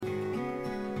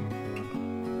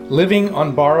Living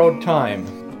on Borrowed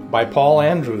Time by Paul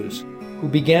Andrews, who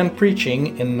began preaching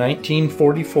in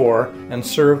 1944 and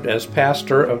served as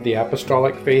pastor of the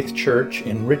Apostolic Faith Church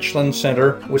in Richland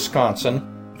Center, Wisconsin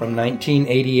from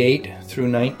 1988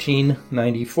 through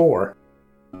 1994.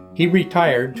 He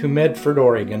retired to Medford,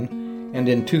 Oregon, and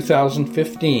in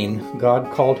 2015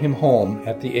 God called him home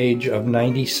at the age of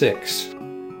 96.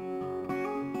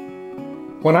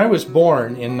 When I was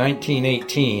born in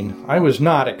 1918, I was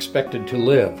not expected to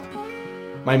live.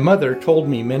 My mother told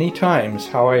me many times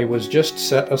how I was just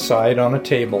set aside on a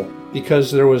table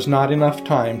because there was not enough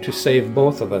time to save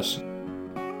both of us.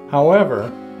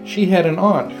 However, she had an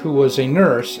aunt who was a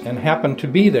nurse and happened to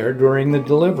be there during the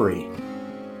delivery.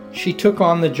 She took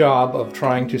on the job of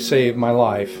trying to save my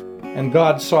life, and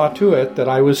God saw to it that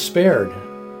I was spared.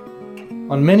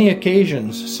 On many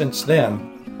occasions since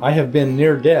then, I have been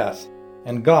near death,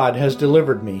 and God has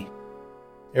delivered me.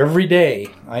 Every day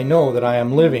I know that I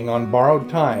am living on borrowed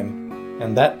time,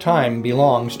 and that time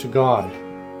belongs to God.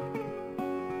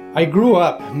 I grew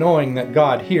up knowing that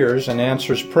God hears and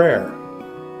answers prayer.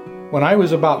 When I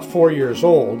was about 4 years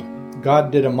old, God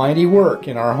did a mighty work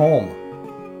in our home.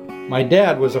 My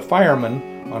dad was a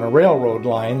fireman on a railroad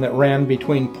line that ran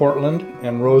between Portland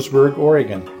and Roseburg,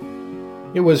 Oregon.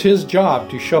 It was his job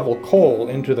to shovel coal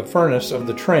into the furnace of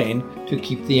the train to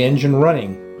keep the engine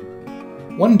running.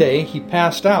 One day he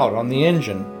passed out on the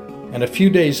engine, and a few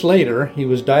days later he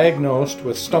was diagnosed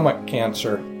with stomach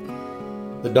cancer.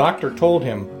 The doctor told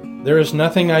him, "There is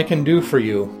nothing I can do for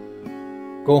you.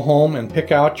 Go home and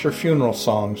pick out your funeral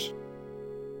songs."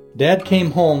 Dad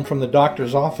came home from the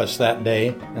doctor's office that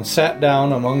day and sat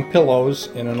down among pillows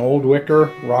in an old wicker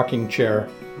rocking chair.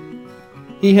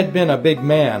 He had been a big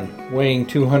man, weighing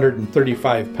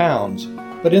 235 pounds,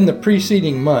 but in the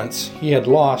preceding months he had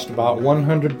lost about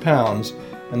 100 pounds,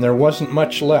 and there wasn't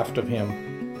much left of him.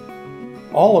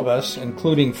 All of us,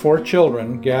 including 4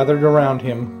 children, gathered around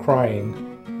him crying.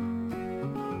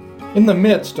 In the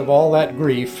midst of all that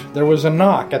grief, there was a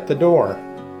knock at the door.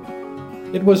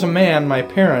 It was a man my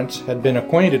parents had been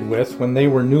acquainted with when they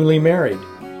were newly married.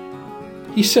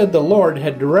 He said the Lord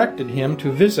had directed him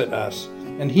to visit us,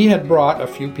 and he had brought a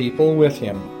few people with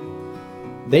him.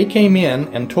 They came in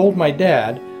and told my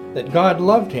dad that God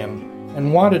loved him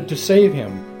and wanted to save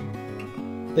him.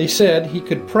 They said he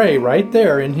could pray right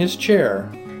there in his chair,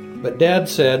 but Dad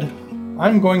said,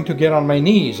 "I'm going to get on my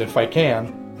knees if I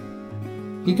can."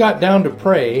 He got down to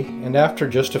pray, and after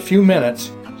just a few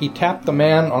minutes, he tapped the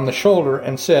man on the shoulder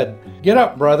and said, "Get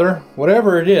up, brother.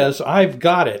 Whatever it is, I've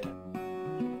got it."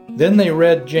 Then they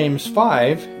read James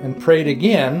 5 and prayed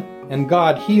again, and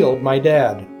God healed my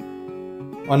dad.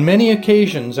 On many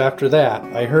occasions after that,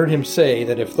 I heard him say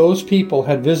that if those people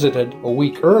had visited a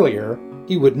week earlier,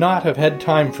 he would not have had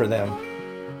time for them.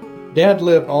 Dad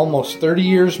lived almost 30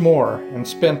 years more and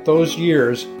spent those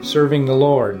years serving the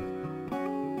Lord.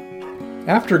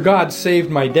 After God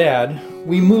saved my dad,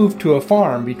 we moved to a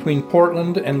farm between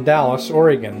Portland and Dallas,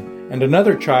 Oregon, and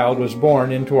another child was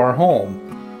born into our home.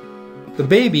 The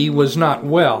baby was not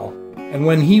well, and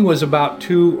when he was about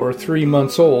 2 or 3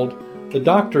 months old, the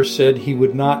doctor said he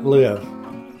would not live.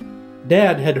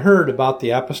 Dad had heard about the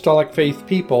Apostolic Faith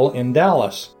people in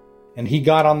Dallas, and he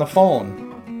got on the phone.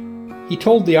 He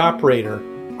told the operator,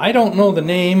 "I don't know the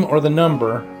name or the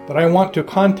number, but I want to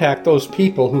contact those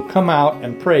people who come out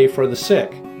and pray for the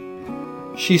sick."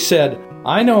 She said,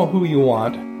 "I know who you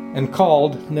want," and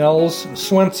called Nels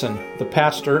Swenson, the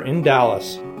pastor in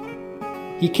Dallas.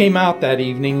 He came out that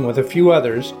evening with a few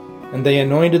others, and they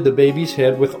anointed the baby's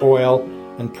head with oil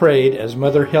and prayed as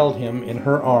Mother held him in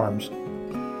her arms.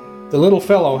 The little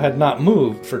fellow had not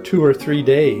moved for 2 or 3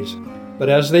 days, but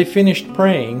as they finished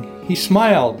praying, he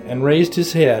smiled and raised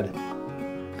his head.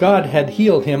 God had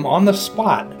healed him on the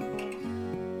spot.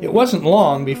 It wasn't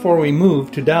long before we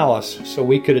moved to Dallas so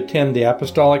we could attend the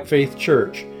Apostolic Faith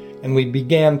Church, and we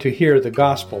began to hear the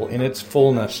gospel in its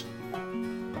fullness.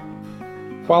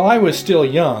 While I was still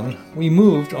young, we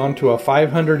moved onto a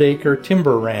 500-acre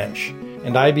timber ranch,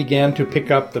 and I began to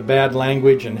pick up the bad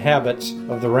language and habits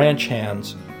of the ranch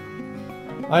hands.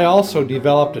 I also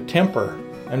developed a temper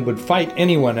and would fight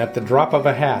anyone at the drop of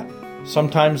a hat.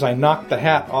 Sometimes I knocked the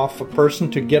hat off a person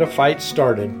to get a fight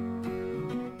started.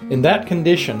 In that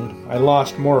condition, I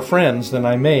lost more friends than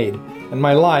I made, and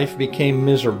my life became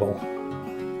miserable.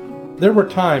 There were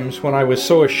times when I was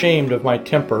so ashamed of my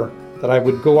temper that I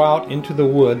would go out into the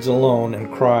woods alone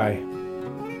and cry.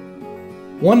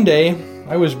 One day,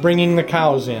 I was bringing the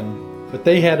cows in, but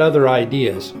they had other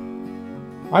ideas.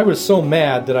 I was so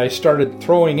mad that I started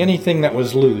throwing anything that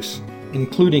was loose,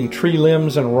 including tree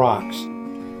limbs and rocks.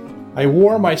 I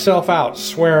wore myself out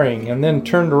swearing and then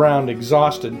turned around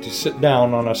exhausted to sit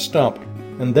down on a stump,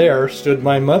 and there stood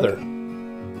my mother.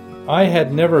 I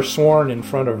had never sworn in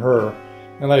front of her,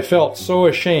 and I felt so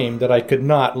ashamed that I could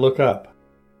not look up.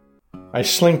 I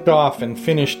slinked off and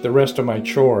finished the rest of my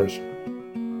chores.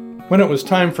 When it was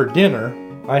time for dinner,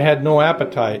 I had no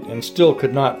appetite and still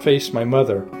could not face my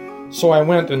mother, so I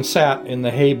went and sat in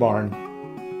the hay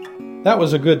barn. That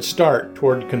was a good start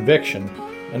toward conviction,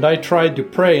 and I tried to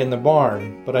pray in the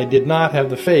barn, but I did not have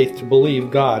the faith to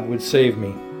believe God would save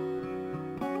me.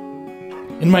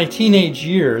 In my teenage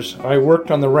years, I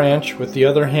worked on the ranch with the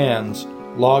other hands,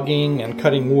 logging and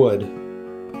cutting wood.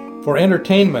 For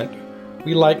entertainment,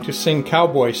 we liked to sing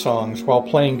cowboy songs while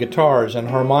playing guitars and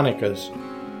harmonicas.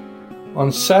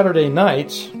 On Saturday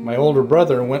nights, my older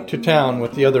brother went to town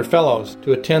with the other fellows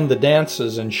to attend the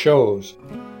dances and shows.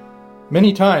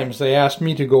 Many times they asked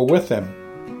me to go with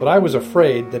them, but I was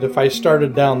afraid that if I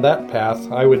started down that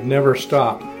path, I would never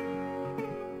stop.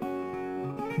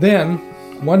 Then,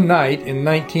 one night in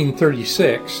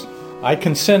 1936, I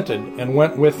consented and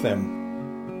went with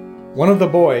them. One of the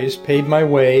boys paid my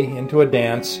way into a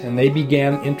dance, and they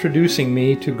began introducing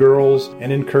me to girls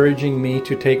and encouraging me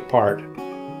to take part.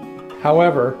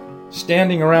 However,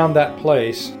 standing around that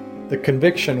place, the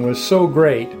conviction was so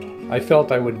great, I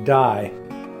felt I would die.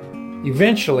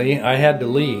 Eventually, I had to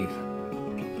leave.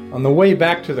 On the way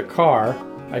back to the car,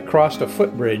 I crossed a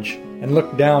footbridge and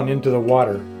looked down into the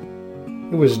water.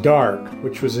 It was dark,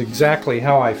 which was exactly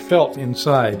how I felt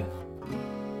inside.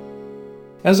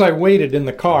 As I waited in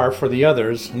the car for the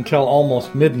others until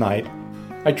almost midnight,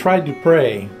 I tried to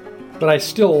pray, but I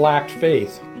still lacked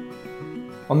faith.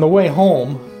 On the way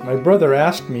home, my brother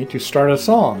asked me to start a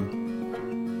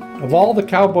song. Of all the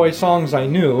cowboy songs I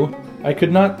knew, I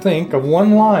could not think of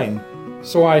one line,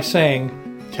 so I sang,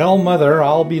 "Tell Mother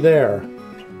I'll Be There."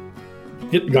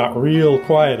 It got real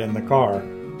quiet in the car,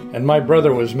 and my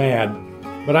brother was mad,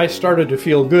 but I started to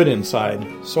feel good inside,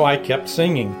 so I kept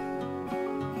singing.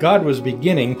 God was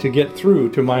beginning to get through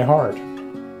to my heart.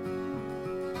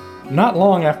 Not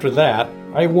long after that,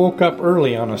 I woke up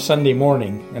early on a Sunday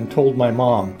morning and told my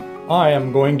mom, "I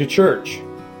am going to church."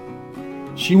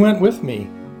 She went with me,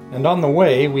 and on the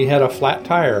way we had a flat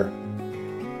tire.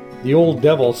 The old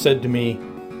devil said to me,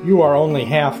 "You are only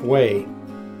halfway.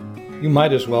 You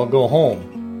might as well go home."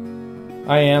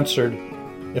 I answered,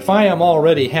 "If I am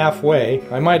already halfway,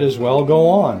 I might as well go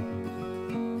on."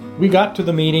 We got to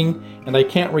the meeting, and I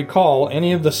can't recall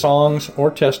any of the songs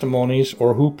or testimonies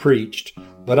or who preached,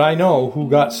 but I know who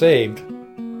got saved.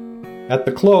 At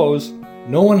the close,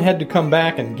 no one had to come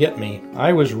back and get me.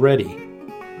 I was ready.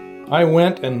 I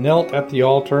went and knelt at the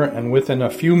altar, and within a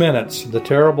few minutes, the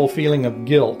terrible feeling of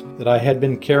guilt that I had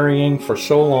been carrying for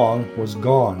so long was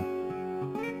gone.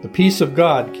 The peace of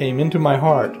God came into my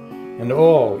heart, and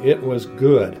oh, it was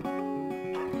good.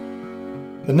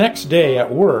 The next day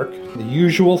at work, the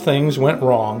usual things went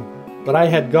wrong, but I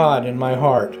had God in my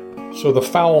heart, so the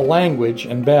foul language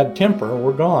and bad temper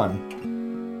were gone.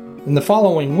 In the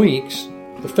following weeks,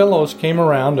 the fellows came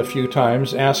around a few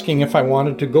times asking if I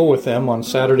wanted to go with them on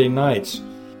Saturday nights,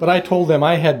 but I told them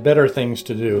I had better things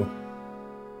to do.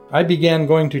 I began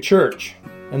going to church,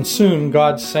 and soon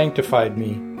God sanctified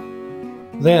me.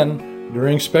 Then,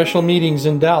 during special meetings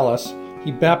in Dallas,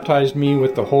 He baptized me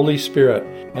with the Holy Spirit,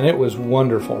 and it was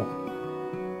wonderful.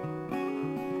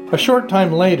 A short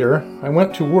time later, I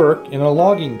went to work in a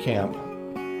logging camp.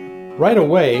 Right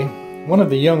away, one of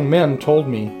the young men told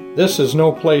me, "This is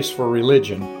no place for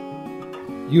religion.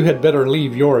 You had better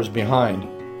leave yours behind."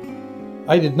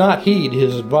 I did not heed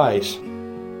his advice.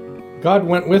 God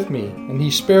went with me, and He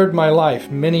spared my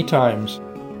life many times.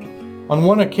 On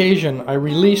one occasion, I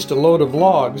released a load of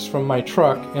logs from my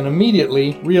truck and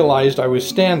immediately realized I was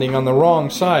standing on the wrong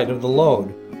side of the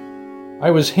load. I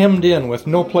was hemmed in with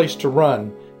no place to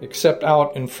run except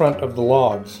out in front of the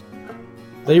logs.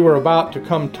 They were about to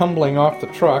come tumbling off the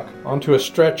truck onto a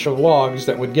stretch of logs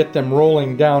that would get them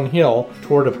rolling downhill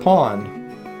toward a pond.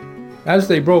 As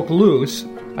they broke loose,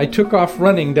 I took off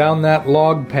running down that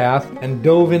log path and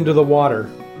dove into the water.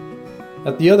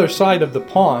 At the other side of the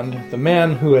pond, the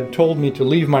man who had told me to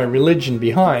leave my religion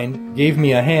behind gave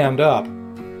me a hand up.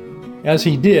 As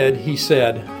he did, he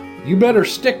said, "You better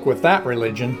stick with that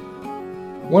religion.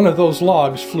 One of those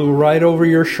logs flew right over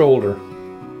your shoulder."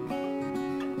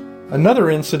 Another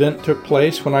incident took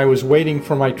place when I was waiting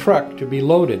for my truck to be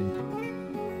loaded.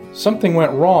 Something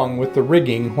went wrong with the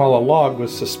rigging while a log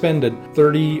was suspended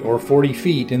 30 or 40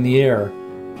 feet in the air.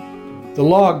 The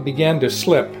log began to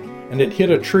slip, and it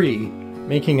hit a tree,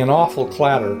 making an awful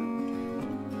clatter.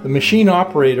 The machine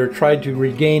operator tried to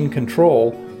regain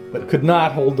control, but could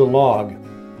not hold the log.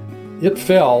 It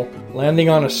fell, landing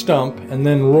on a stump, and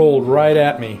then rolled right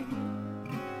at me.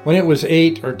 When it was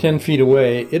 8 or 10 feet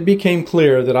away, it became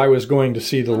clear that I was going to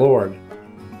see the Lord.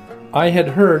 I had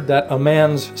heard that a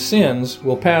man's sins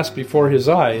will pass before his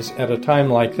eyes at a time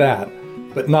like that,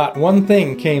 but not one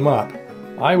thing came up.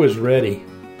 I was ready.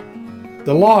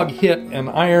 The log hit an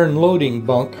iron loading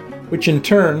bunk, which in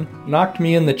turn knocked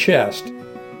me in the chest.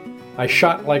 I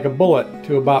shot like a bullet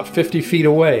to about 50 feet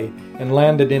away and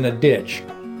landed in a ditch.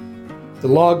 The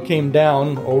log came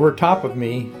down over top of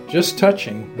me, just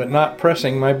touching but not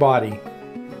pressing my body.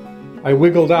 I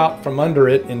wiggled out from under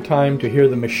it in time to hear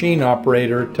the machine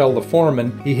operator tell the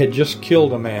foreman he had just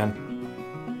killed a man.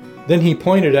 Then he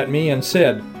pointed at me and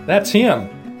said, "That's him."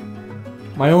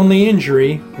 My only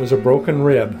injury was a broken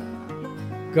rib.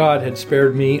 God had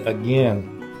spared me again.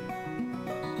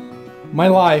 My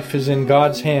life is in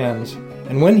God's hands,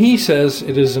 and when He says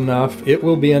it is enough, it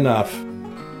will be enough.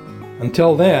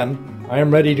 Until then, I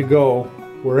am ready to go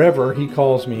wherever He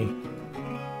calls me.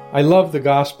 I love the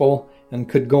gospel and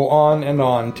could go on and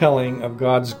on telling of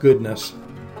God's goodness.